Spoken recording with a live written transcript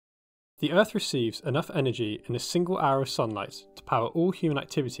The Earth receives enough energy in a single hour of sunlight to power all human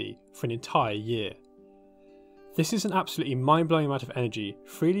activity for an entire year. This is an absolutely mind-blowing amount of energy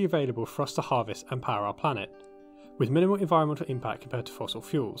freely available for us to harvest and power our planet, with minimal environmental impact compared to fossil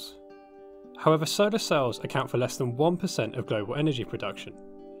fuels. However, solar cells account for less than 1% of global energy production,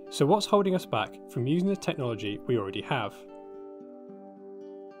 so what's holding us back from using the technology we already have?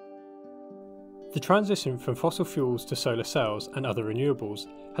 The transition from fossil fuels to solar cells and other renewables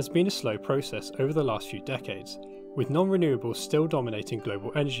has been a slow process over the last few decades, with non-renewables still dominating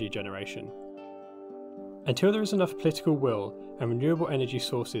global energy generation. Until there is enough political will and renewable energy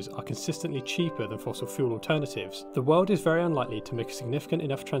sources are consistently cheaper than fossil fuel alternatives, the world is very unlikely to make a significant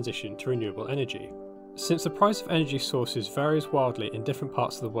enough transition to renewable energy. Since the price of energy sources varies wildly in different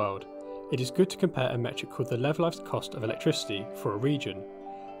parts of the world, it is good to compare a metric called the levelized cost of electricity for a region,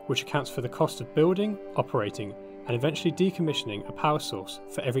 which accounts for the cost of building, operating, and eventually decommissioning a power source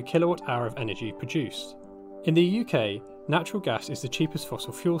for every kilowatt hour of energy produced. In the UK, natural gas is the cheapest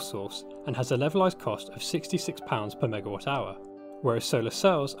fossil fuel source and has a levelized cost of £66 per megawatt hour, whereas solar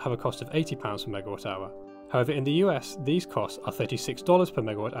cells have a cost of £80 per megawatt hour. However, in the US, these costs are $36 per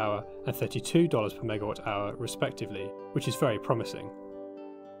megawatt hour and $32 per megawatt hour respectively, which is very promising.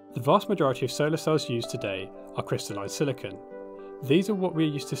 The vast majority of solar cells used today are crystalline silicon. These are what we are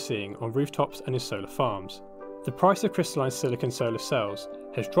used to seeing on rooftops and in solar farms. The price of crystalline silicon solar cells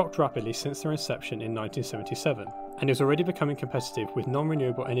has dropped rapidly since their inception in 1977 and is already becoming competitive with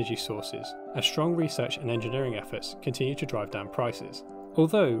non-renewable energy sources as strong research and engineering efforts continue to drive down prices.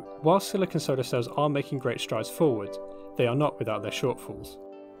 Although, while silicon solar cells are making great strides forward, they are not without their shortfalls.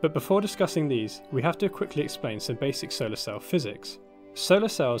 But before discussing these, we have to quickly explain some basic solar cell physics. Solar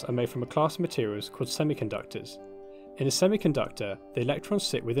cells are made from a class of materials called semiconductors. In a semiconductor, the electrons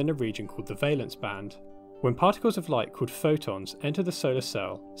sit within a region called the valence band. When particles of light called photons enter the solar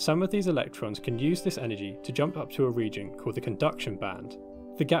cell, some of these electrons can use this energy to jump up to a region called the conduction band.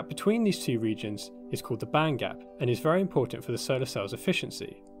 The gap between these two regions is called the band gap and is very important for the solar cell's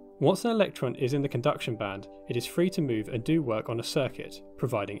efficiency. Once an electron is in the conduction band, it is free to move and do work on a circuit,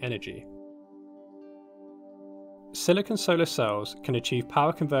 providing energy. Silicon solar cells can achieve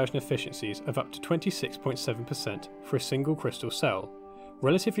power conversion efficiencies of up to 26.7% for a single crystal cell,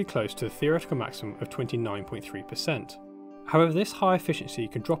 relatively close to the theoretical maximum of 29.3%. However, this high efficiency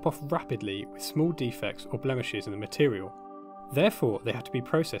can drop off rapidly with small defects or blemishes in the material. Therefore, they have to be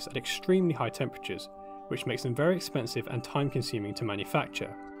processed at extremely high temperatures, which makes them very expensive and time-consuming to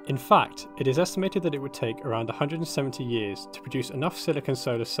manufacture. In fact, it is estimated that it would take around 170 years to produce enough silicon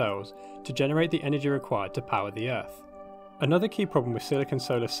solar cells to generate the energy required to power the Earth. Another key problem with silicon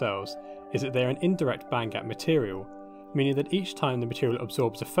solar cells is that they are an indirect bandgap material, meaning that each time the material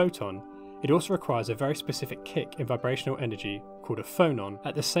absorbs a photon, it also requires a very specific kick in vibrational energy called a phonon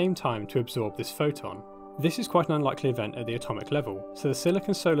at the same time to absorb this photon. This is quite an unlikely event at the atomic level, so the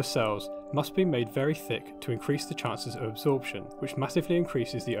silicon solar cells must be made very thick to increase the chances of absorption, which massively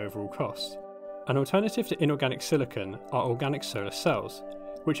increases the overall cost. An alternative to inorganic silicon are organic solar cells,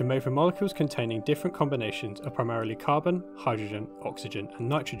 which are made from molecules containing different combinations of primarily carbon, hydrogen, oxygen and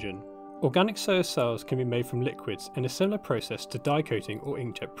nitrogen. Organic solar cells can be made from liquids in a similar process to dye coating or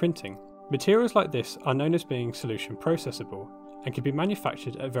inkjet printing. Materials like this are known as being solution processable, and can be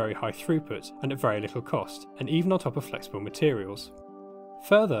manufactured at very high throughput and at very little cost, and even on top of flexible materials.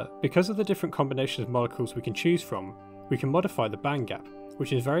 Further, because of the different combinations of molecules we can choose from, we can modify the band gap,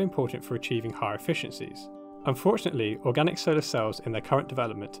 which is very important for achieving higher efficiencies. Unfortunately, organic solar cells in their current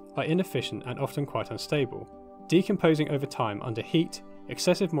development are inefficient and often quite unstable, decomposing over time under heat,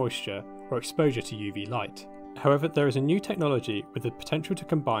 excessive moisture, or exposure to UV light. However, there is a new technology with the potential to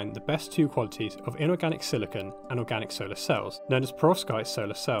combine the best two qualities of inorganic silicon and organic solar cells, known as Perovskite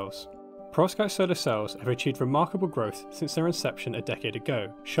solar cells. Perovskite solar cells have achieved remarkable growth since their inception a decade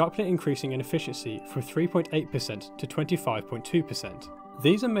ago, sharply increasing in efficiency from 3.8% to 25.2%.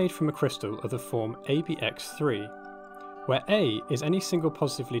 These are made from a crystal of the form ABX3, where A is any single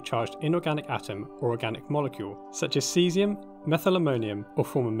positively charged inorganic atom or organic molecule, such as cesium, methylammonium, or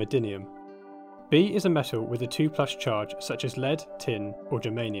formamidinium. B is a metal with a 2+ charge such as lead, tin, or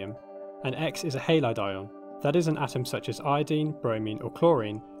germanium, and X is a halide ion, that is an atom such as iodine, bromine, or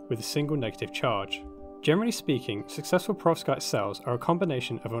chlorine with a single negative charge. Generally speaking, successful perovskite cells are a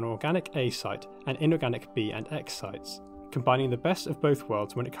combination of an organic A site and inorganic B and X sites, combining the best of both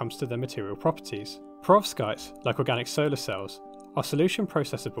worlds when it comes to their material properties. Perovskites, like organic solar cells, are solution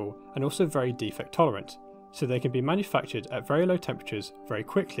processable and also very defect tolerant, so they can be manufactured at very low temperatures very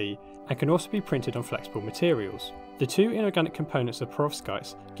quickly and can also be printed on flexible materials. The two inorganic components of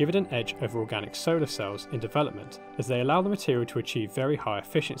perovskites give it an edge over organic solar cells in development, as they allow the material to achieve very high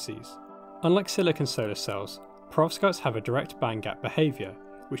efficiencies. Unlike silicon solar cells, perovskites have a direct bandgap behaviour,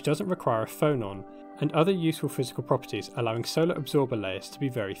 which doesn't require a phonon, and other useful physical properties allowing solar absorber layers to be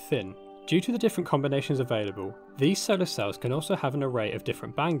very thin. Due to the different combinations available, these solar cells can also have an array of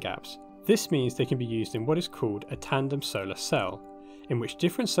different bandgaps. This means they can be used in what is called a tandem solar cell, in which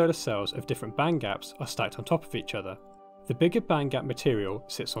different solar cells of different bandgaps are stacked on top of each other. The bigger bandgap material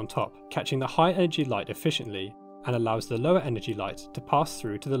sits on top, catching the high energy light efficiently, and allows the lower energy light to pass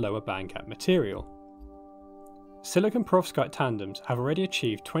through to the lower bandgap material. Silicon perovskite tandems have already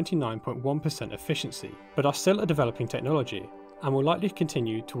achieved 29.1% efficiency, but are still a developing technology, and will likely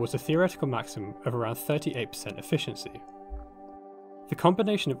continue towards a theoretical maximum of around 38% efficiency. The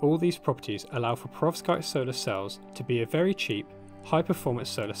combination of all these properties allow for perovskite solar cells to be a very cheap, high-performance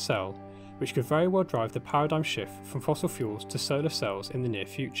solar cell, which could very well drive the paradigm shift from fossil fuels to solar cells in the near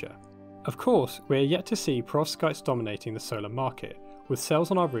future. Of course, we are yet to see perovskites dominating the solar market, with cells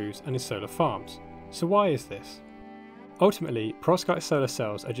on our roofs and in solar farms. So why is this? Ultimately, perovskite solar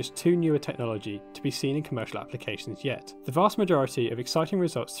cells are just too new a technology to be seen in commercial applications yet. The vast majority of exciting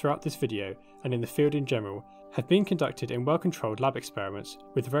results throughout this video, and in the field in general, have been conducted in well-controlled lab experiments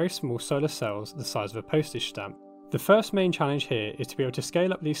with very small solar cells the size of a postage stamp. The first main challenge here is to be able to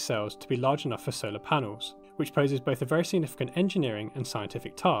scale up these cells to be large enough for solar panels, which poses both a very significant engineering and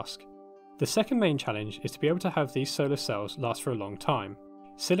scientific task. The second main challenge is to be able to have these solar cells last for a long time.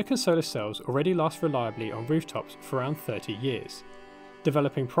 Silicon solar cells already last reliably on rooftops for around 30 years.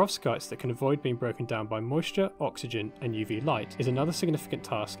 Developing perovskites that can avoid being broken down by moisture, oxygen and UV light is another significant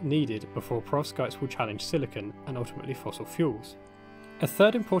task needed before perovskites will challenge silicon and ultimately fossil fuels. A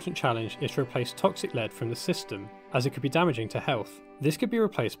third important challenge is to replace toxic lead from the system, as it could be damaging to health. This could be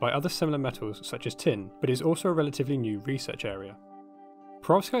replaced by other similar metals such as tin, but is also a relatively new research area.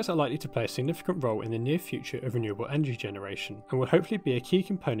 Perovskites are likely to play a significant role in the near future of renewable energy generation, and will hopefully be a key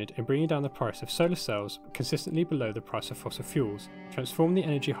component in bringing down the price of solar cells consistently below the price of fossil fuels, transform the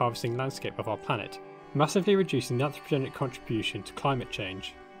energy harvesting landscape of our planet, massively reducing the anthropogenic contribution to climate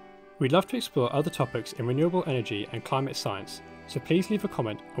change. We'd love to explore other topics in renewable energy and climate science, so please leave a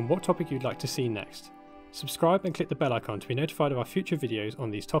comment on what topic you'd like to see next. Subscribe and click the bell icon to be notified of our future videos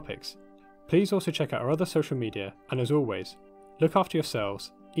on these topics. Please also check out our other social media, and as always, look after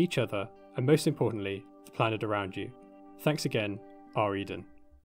yourselves, each other, and most importantly, the planet around you. Thanks again, R. Eden.